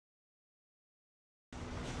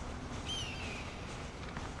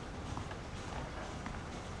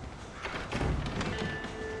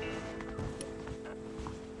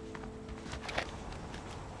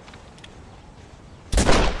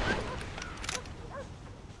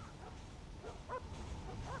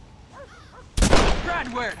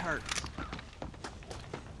where it hurts.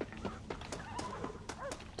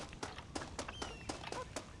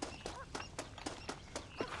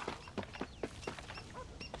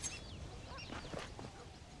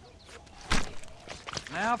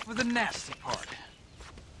 Now for the nasty part.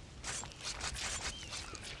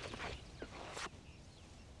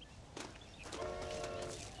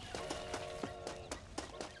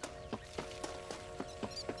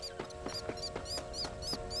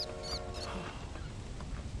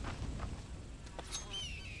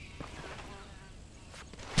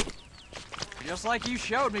 Just like you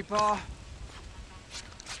showed me, Pa.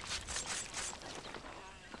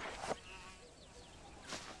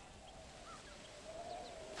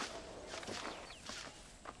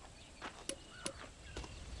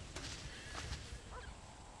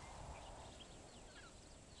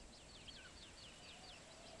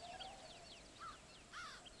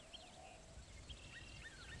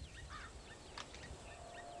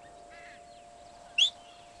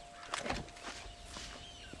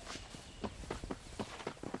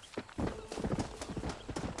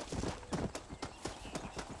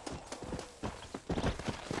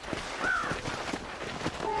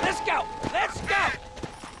 Let's go! Let's go!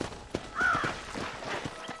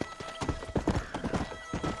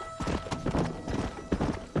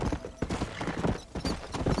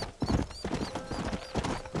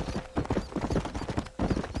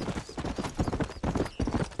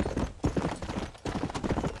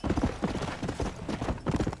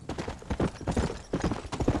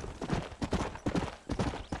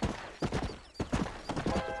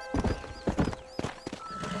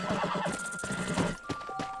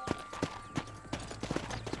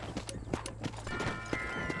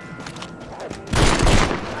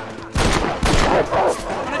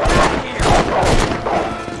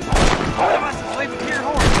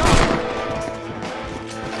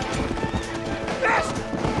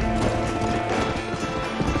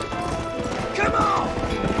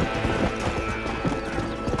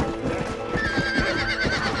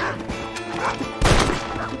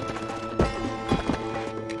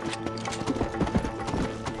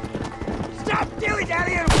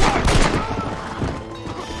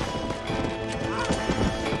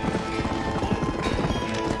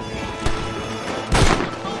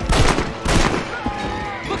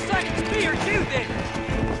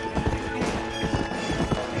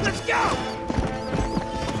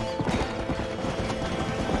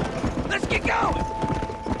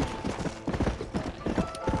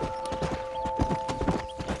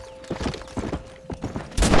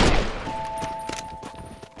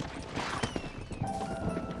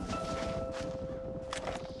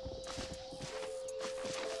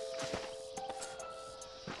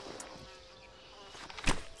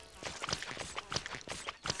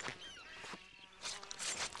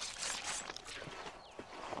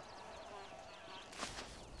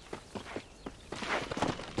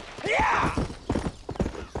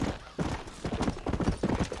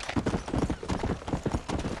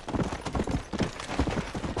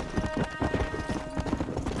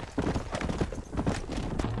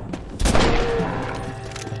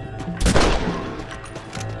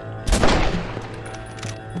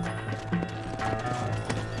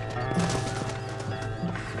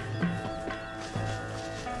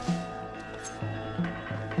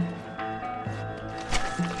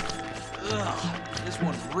 This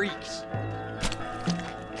one reeks.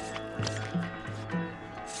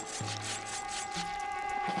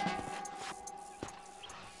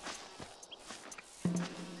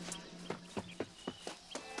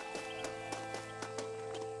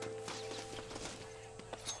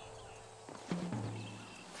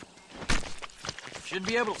 Should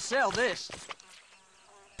be able to sell this.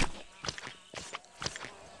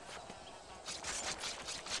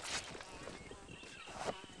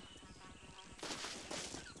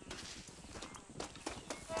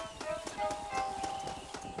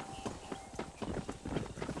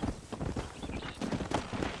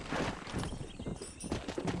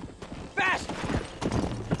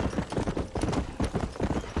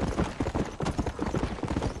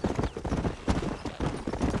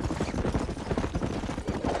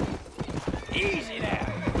 Easy now.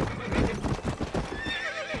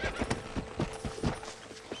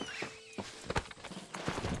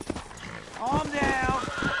 Calm down.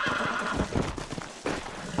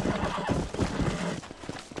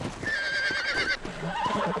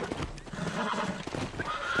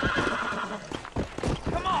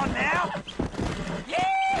 Come on now.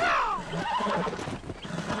 Yeah!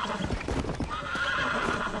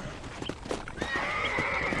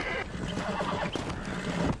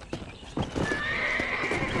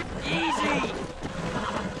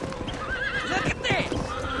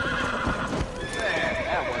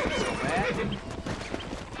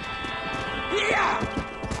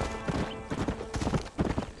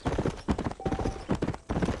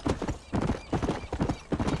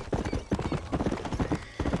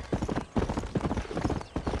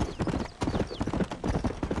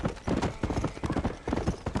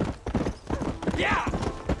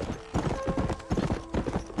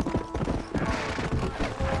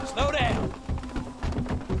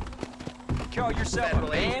 call yourself a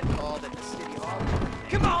man? Called at the city hall.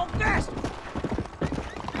 Come on, faster!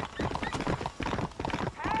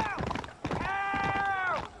 Help!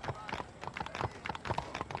 Help!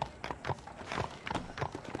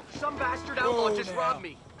 Some bastard outlaw just robbed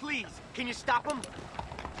me. Please, can you stop him?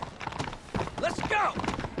 Let's go!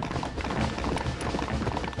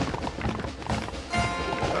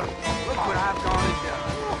 Look what I've gone and done.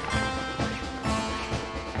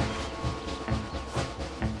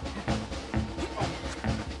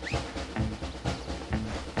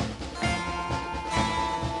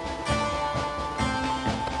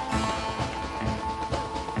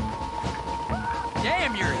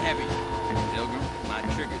 Damn, you're heavy. Pilgrim, my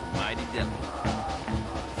trigger's mighty delicate.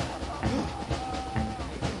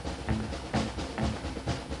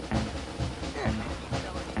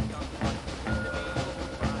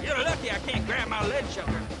 You're lucky I can't grab my lead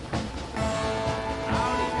choker. I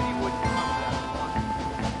don't even need wood to come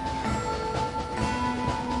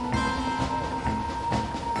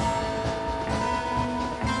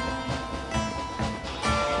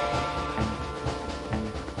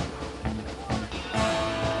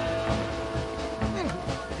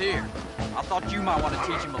Here, I thought you might want to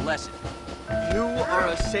teach him a lesson. You are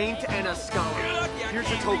a saint and a scholar. Here's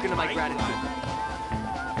a token of my gratitude.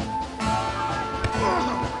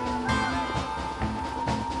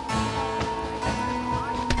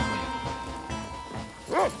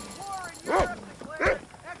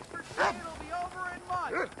 Expert's will be over in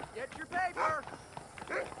months. Get your paper.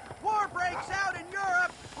 War breaks out in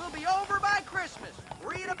Europe. We'll be over by Christmas.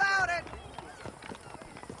 Read about it.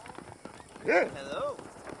 Hello.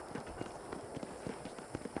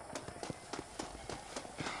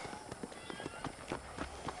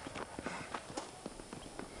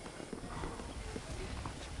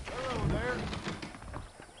 Hello there.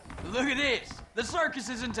 Look at this. The circus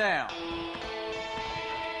is in town.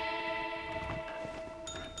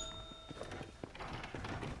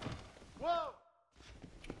 Whoa.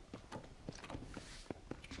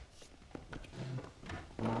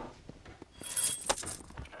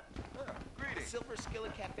 A Silver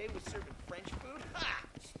Skillet Cafe was serving French food? Ha!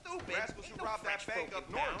 Stupid! Rascals Ain't who no robbed that French bank folk up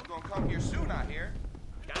in north town. is gonna come here soon, I hear.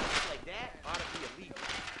 Guys like that ought to be illegal.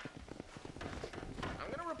 I'm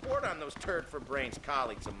gonna report on those turd for brains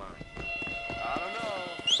colleagues of mine. I don't know.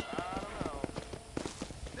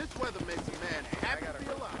 This weather makes a man happy to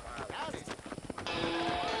be alive. Howdy.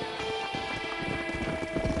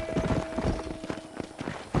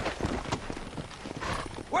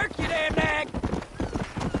 Work, you damn nag!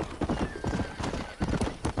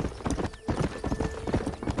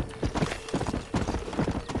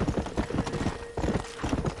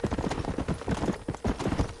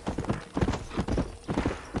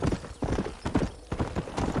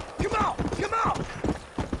 Come on! Come on!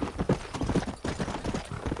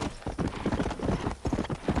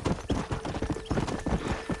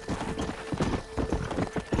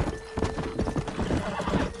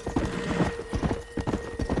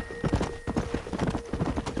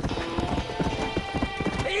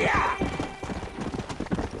 Yeah!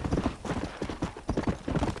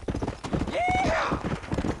 Yeah! Yeah!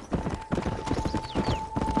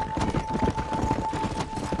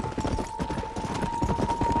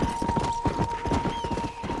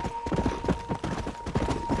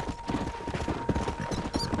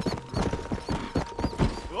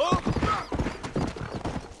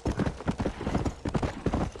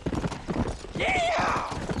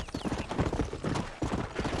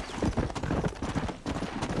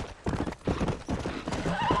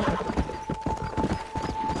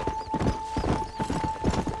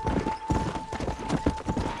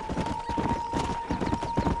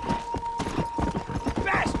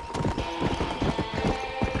 Fast!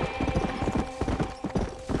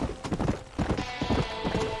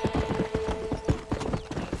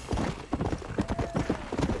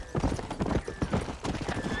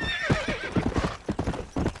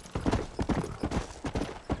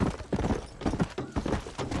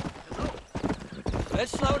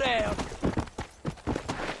 Let's slow down.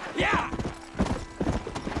 Yeah!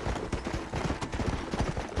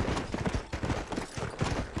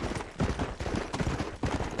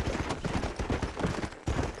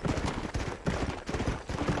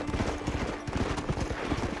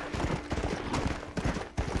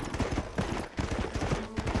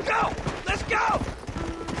 Go! Let's go!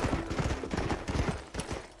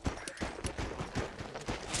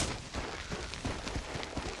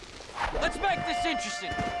 Let's make this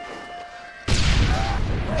interesting.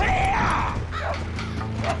 Hey-ya!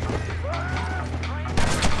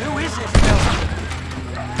 Who is this fella?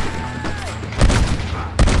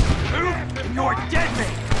 Who? You're dead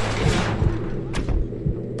man!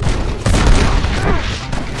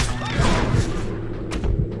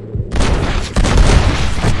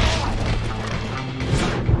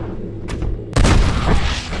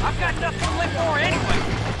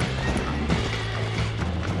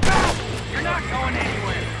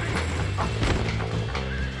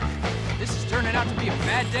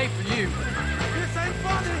 day for you. This ain't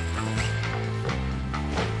funny.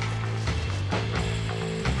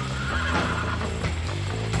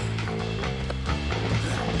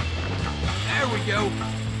 There we go.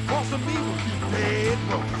 Crossing me will be dead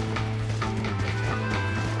broke.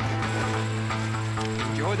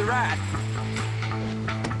 Enjoy the ride.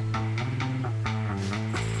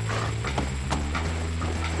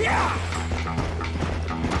 Yeah!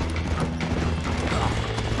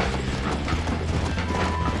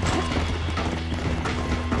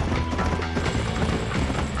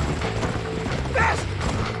 Fast!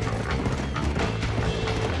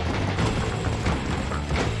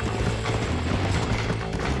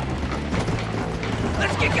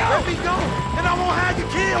 Let's get going! Let me go, and I won't have you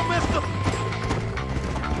killed, mister.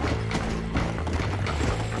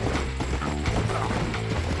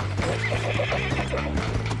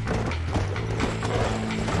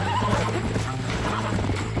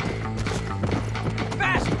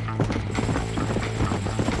 Fast!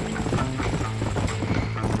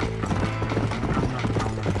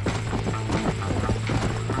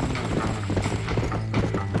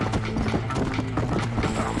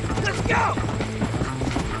 Let's go!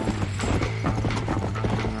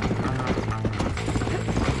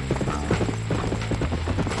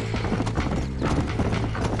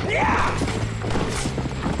 Yeah!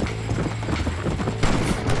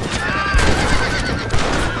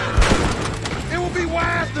 It will be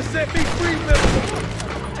wise to set me free, mister.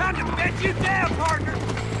 Time to bed you down, partner!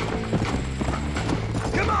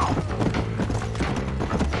 Come on!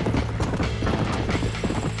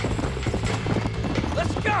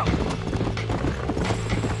 Let's go!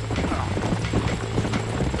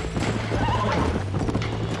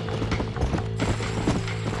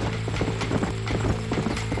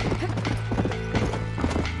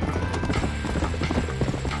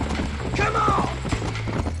 Come on!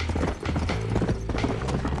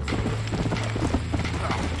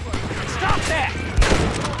 Stop that!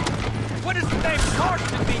 What is the name of cars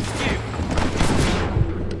that beats you?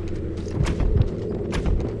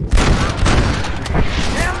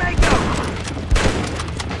 Down they go!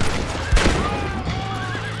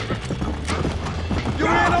 You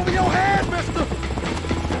ran over your head, mister.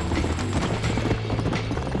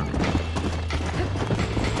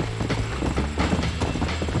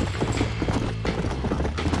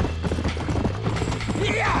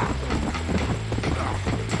 Yeah!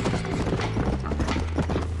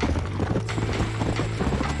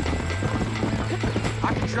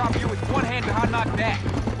 I can drop you with one hand behind my back.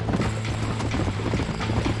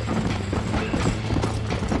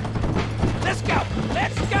 Let's go!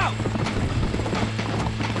 Let's go!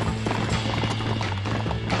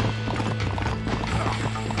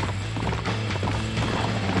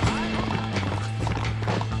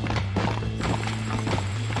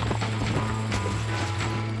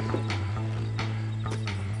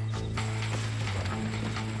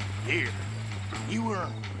 Here, you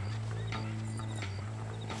earn.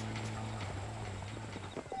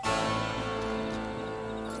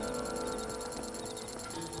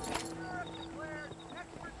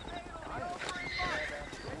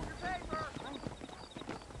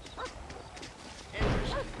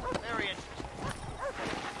 Very interesting.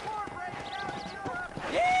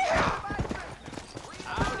 Yeah!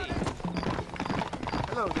 Howdy.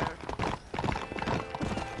 Hello there.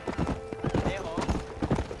 Hello.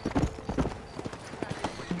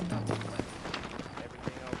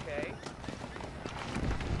 Everything okay?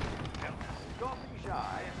 Don't be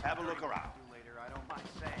shy. Have a look around. Later, I don't mind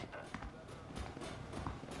saying.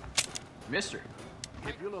 Mister,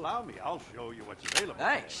 If you'll allow me, I'll show you what's available.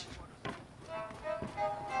 thanks.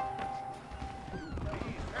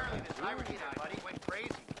 Apparently this Irish guy, buddy, went crazy.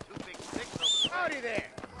 Two big sticks over the Howdy there.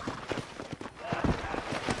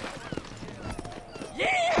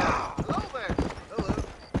 Yeah! Hello there. Hello.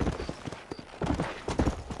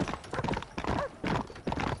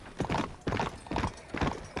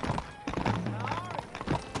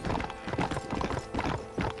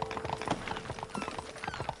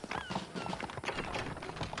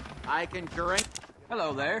 I can drink.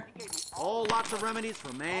 Hello there. All lots of remedies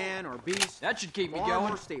for man or beast. That should keep me farm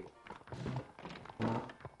going. or stable.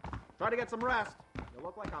 Try to get some rest. You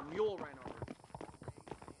look like a mule ran over.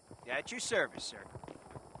 Yeah, at your service, sir.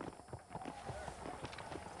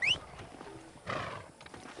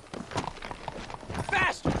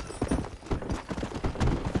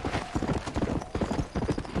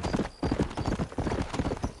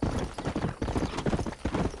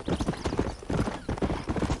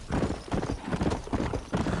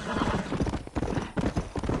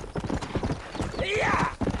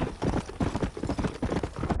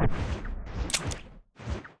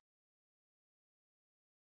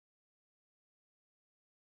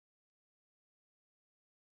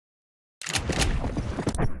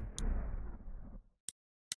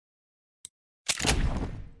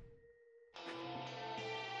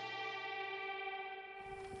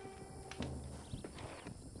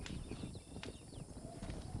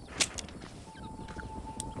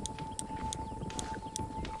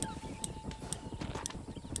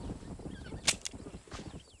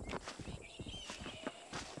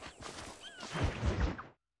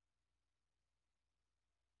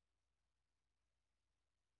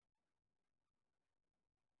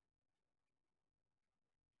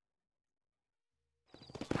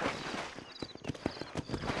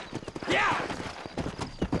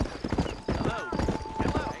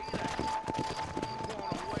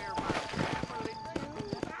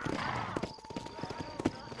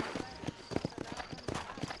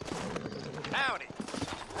 Howdy.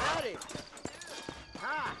 Howdy.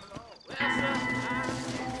 Hi. Well, son,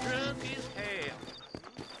 I'm drunk as hell.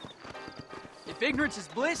 If ignorance is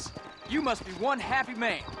bliss, you must be one happy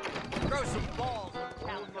man. Throw some balls.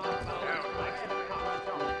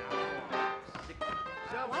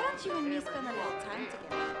 Why don't you and me spend a little time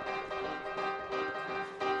together?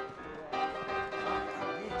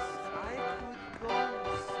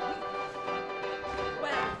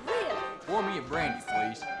 Well, really? Pour me a brandy,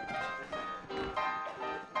 please.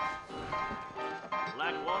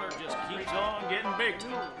 Blackwater just keeps on getting bigger.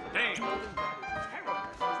 Damn.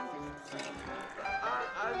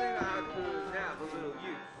 I think I could have a little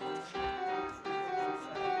use.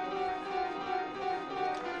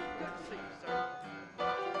 Let's see, sir.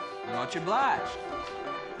 Much obliged.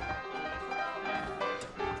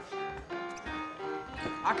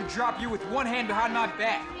 I could drop you with one hand behind my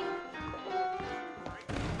back.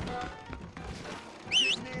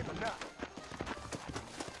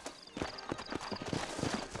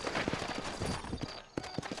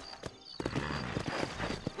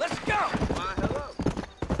 Let's go! Why, hello.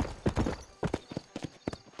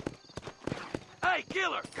 Hey,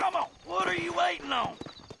 killer, come on. What are you waiting on?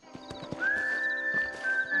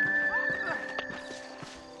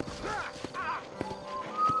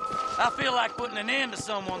 I feel like putting an end to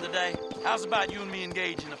someone today. How's about you and me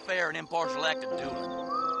engage in a fair and impartial act of dueling?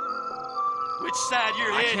 Which side of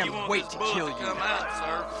your I head can't you want wait this to bullet kill to you. come out,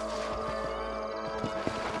 sir?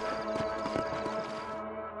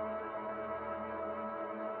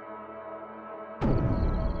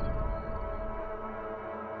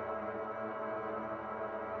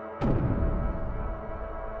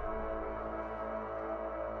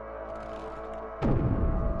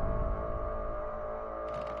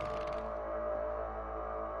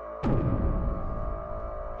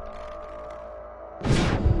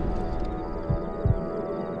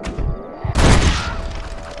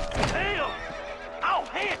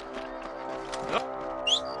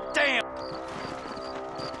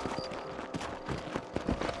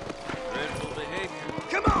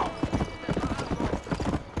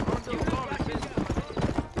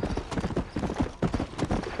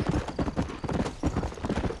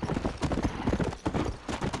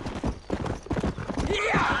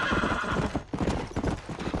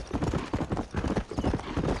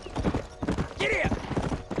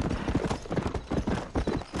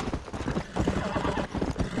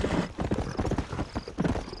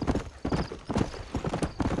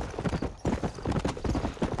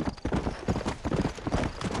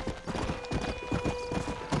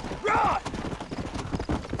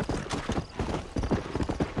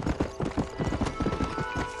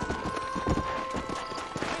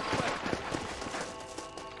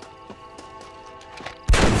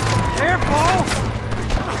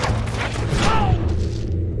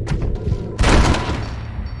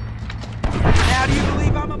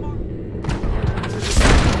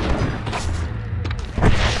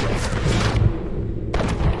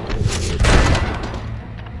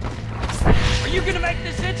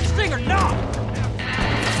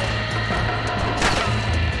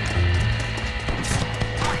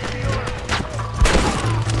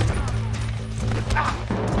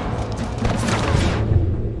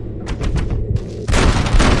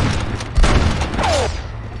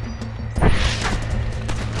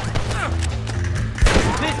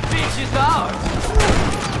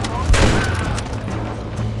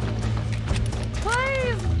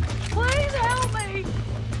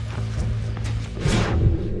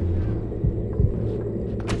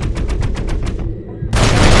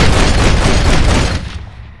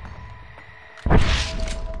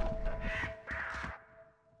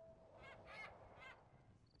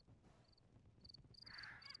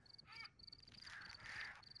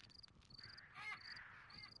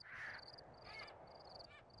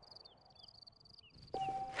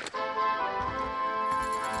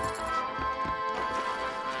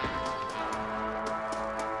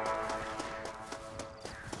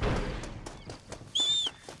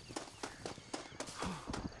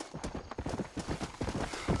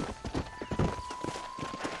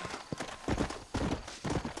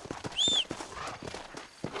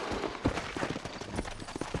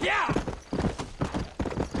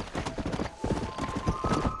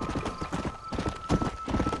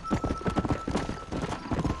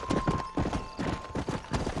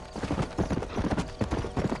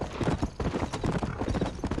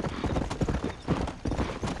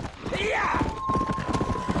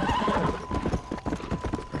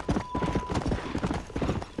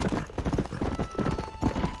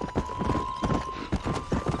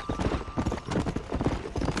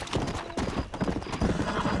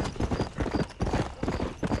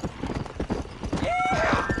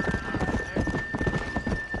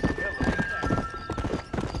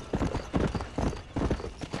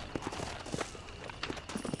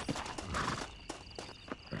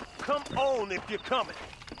 Come on if you're coming.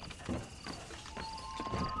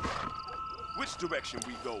 Which direction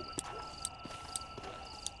we going?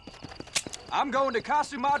 I'm going to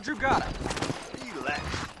Casa Madrugada. Relax.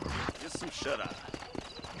 Just some shut-eye.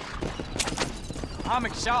 I'm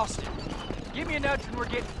exhausted. Give me a nudge when we're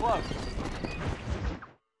getting close.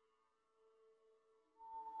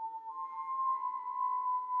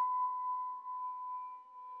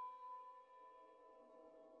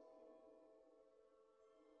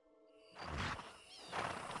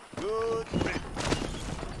 Good riddance.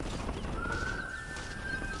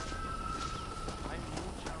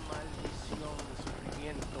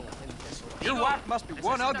 Your wife must be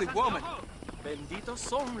one ugly woman. Benditos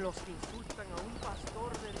son los que insultan a un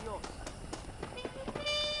pastor de Dios.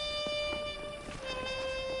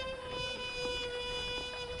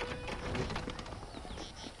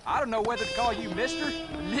 I don't know whether to call you Mr.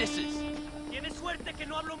 or Mrs. Tienes suerte que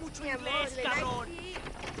no hablo mucho Mi amor, inglés, ven cabrón. aquí.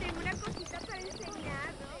 Tengo una cosita para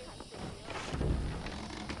enseñar.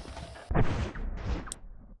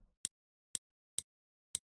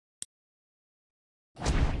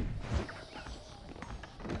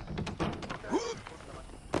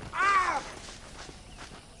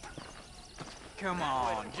 Come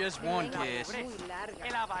on, just one kiss. Muy larga.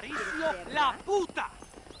 El avaricio, la puta.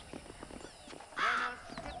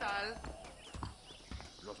 ¿Qué tal?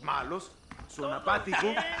 Los malos son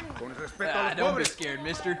apáticos con respecto a los Don't be pobres. scared,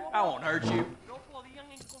 mister. I won't hurt you. No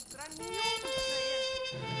podían encontrar ni un creyente.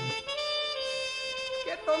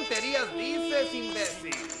 ¿Qué tonterías dices,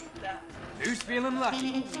 imbécil? Who's feeling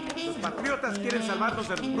lucky? Los patriotas quieren salvarnos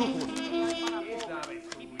de los brujos.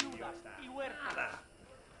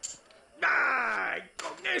 ¡Ay!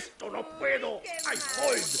 ¡Con esto no puedo! ¡Ay,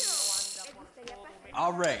 hold!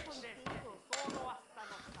 I'll raise.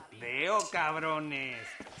 Veo, cabrones.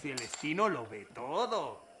 Si el destino lo ve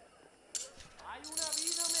todo. Hay una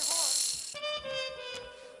vida mejor.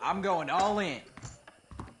 I'm going all in.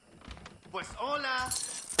 Pues hola.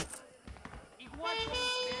 Igual como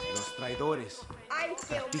ustedes. Los traidores Ay,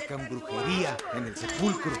 qué hombre practican tan brujería guapo. en el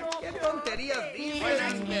sepulcro. ¿Qué tonterías dices,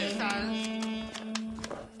 Buenas, ¿qué imbécil? tal?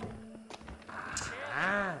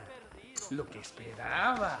 Ah, lo que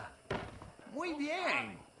esperaba. Muy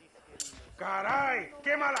bien. ¡Caray!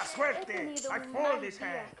 ¡Qué mala He suerte! tenido I un fold mal this día.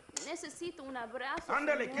 hand. Necesito un abrazo.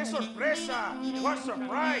 ¡Ándale, qué señor. sorpresa! ¡What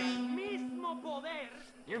surprise! Mismo poder.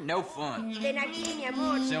 You're no fun. Ven aquí, mi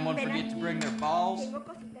amor. Someone Ven forget to aquí. bring their balls? Tengo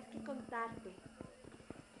cositas que contarte.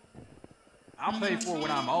 I'll pay for it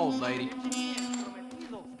when I'm old, lady.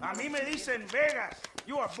 A mí me dicen Vegas.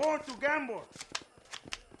 You are born to gamble.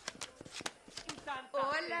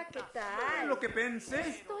 Hola, ¿qué tal? Lo que pensé.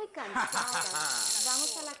 Estoy cansada.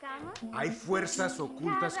 ¿Vamos a la cama? Hay fuerzas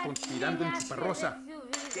ocultas conspirando en Chuparrosa.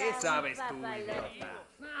 ¿Qué sabes tú, idiota?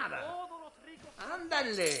 Nada.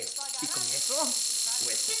 Ándale. ¿Y con eso?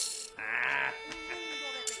 Pues... Ah.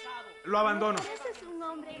 Lo abandono. Pareces un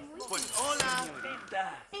hombre muy... Pues hola.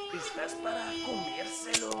 ¿Estás para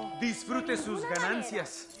comérselo? Disfrute sus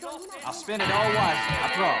ganancias. I'll spend it all wisely,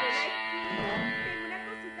 I promise. Tengo una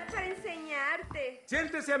cosita para enseñarte.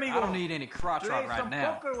 Siéntese, I amigo. don't need any crotch rot Play right some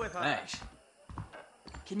now. poker with us. Thanks.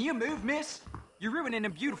 Can you move, miss? You're ruining a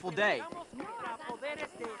beautiful day. Estamos contra poderes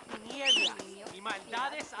de tinieblas y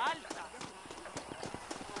maldades altas.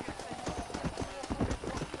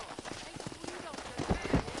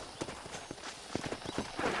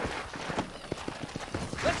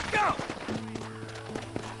 Let's go!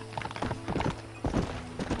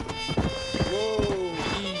 Whoa,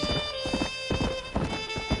 easy.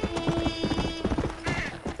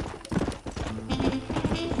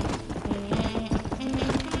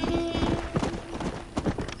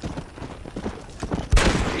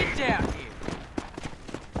 Get down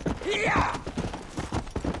here. Yeah!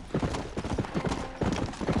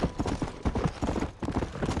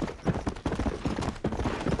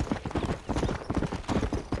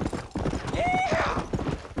 Yeah!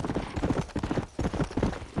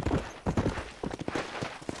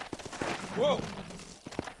 Whoa!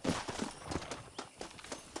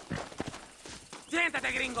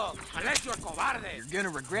 Siéntate, gringo. Unless you're cobarde. You're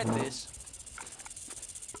gonna regret this.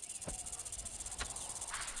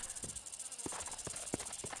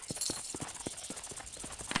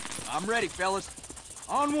 I'm ready, fellas.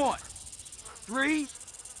 On one. 3,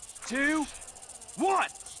 2, 1.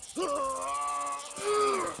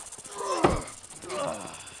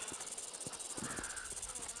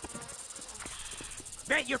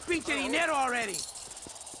 Bet your pinche dinero already.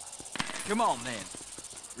 Come on, then.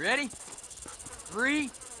 Ready? 3,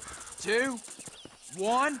 2,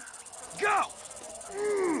 1, go!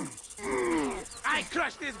 I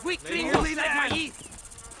crush this weak gringo like my yeast.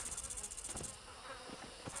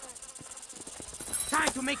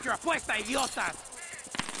 time to make your apuesta, idiotas!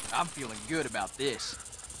 I'm feeling good about this.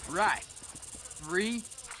 Right. 3,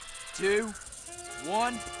 2,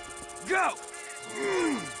 1, go!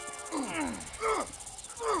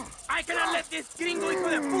 I cannot let this gringo hijo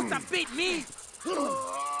de puta beat me!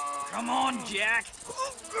 Come on, Jack.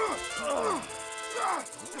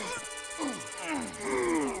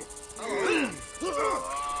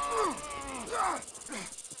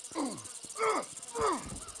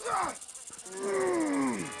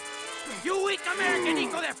 You weak American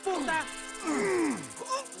hijo de puta!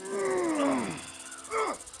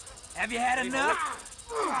 Have you had enough?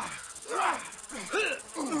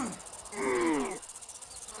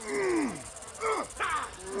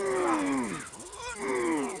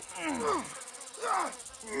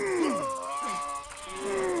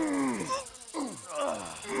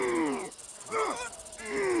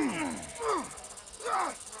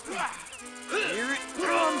 Here it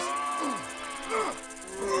comes.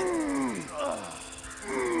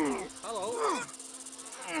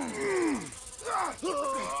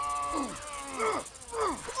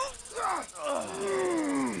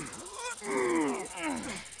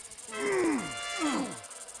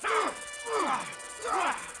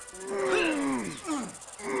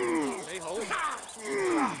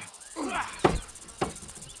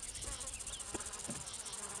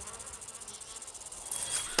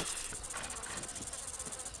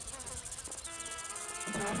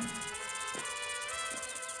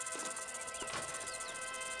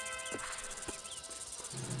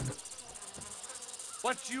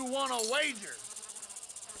 What you want to wager?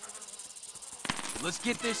 Let's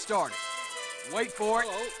get this started. Wait for it.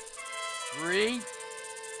 3,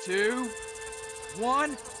 2,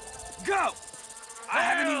 1, go! I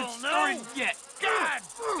haven't even started yet. God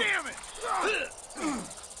damn it!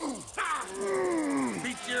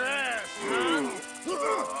 Beat your ass, son!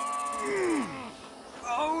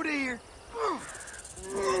 Oh, dear.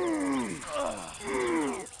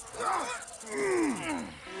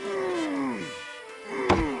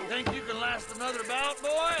 Think you can last another bout,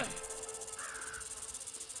 boy?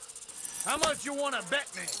 How much you want to bet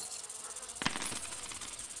me?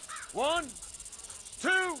 1,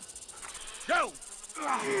 2, go!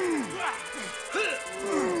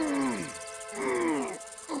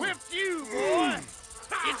 Whipped you, boy!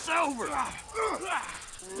 It's over.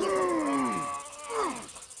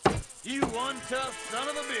 You one tough son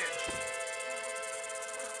of a bitch!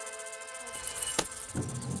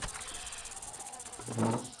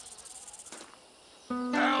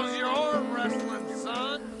 How's your arm wrestling,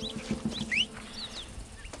 son?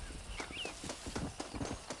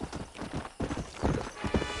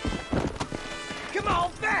 Come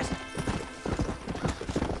on, fast!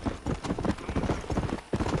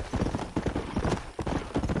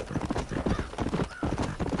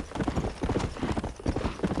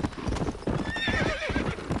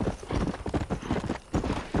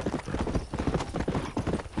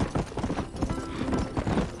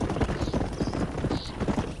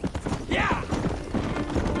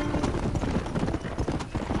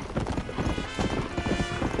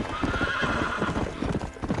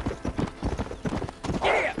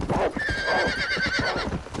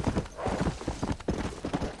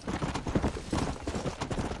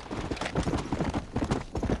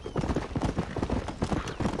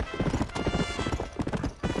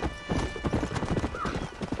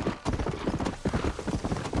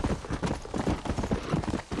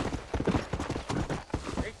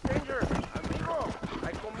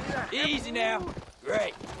 Easy now.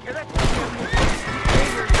 Great. You don't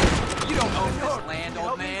own this land,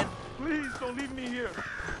 old man. Please don't leave me here.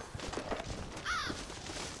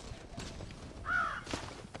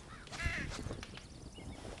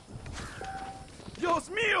 Dios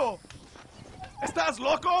mío! ¿Estás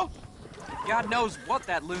loco? God knows what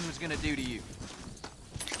that loon was gonna do to you.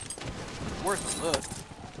 Worth a look.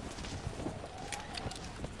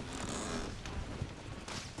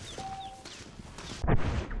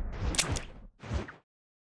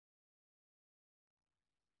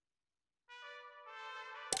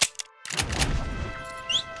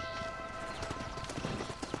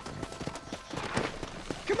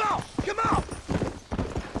 Come on! Come on!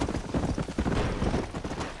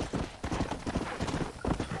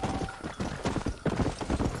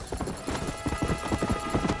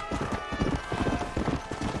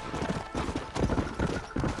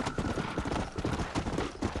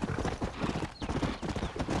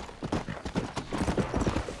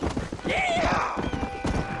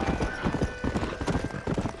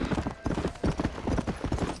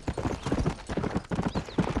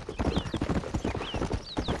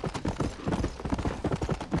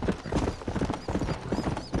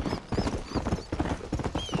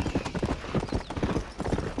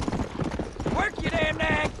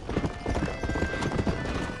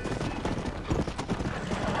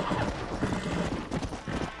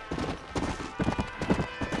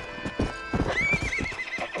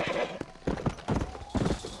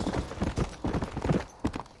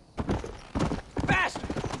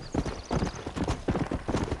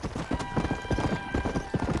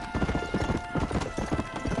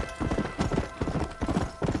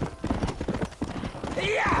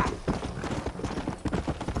 Yeah!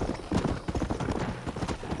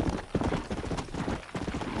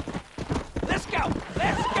 Let's go!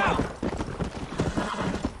 Let's go!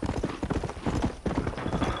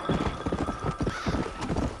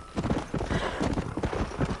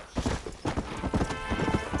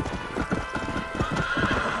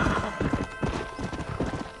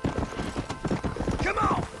 Come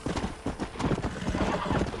on!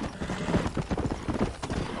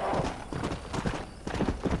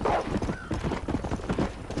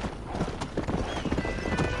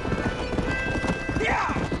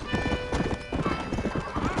 Yeah!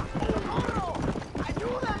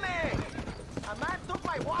 ¡Ayúdame! A man took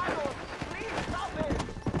my waddle. Please stop it.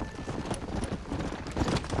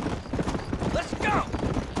 Let's go!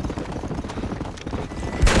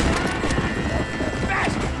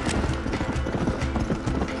 Faster!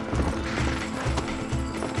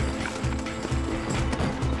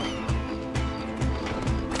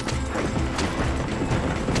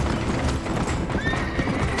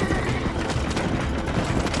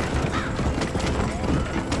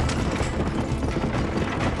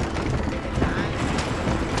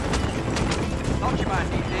 Thought you might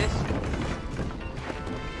need this.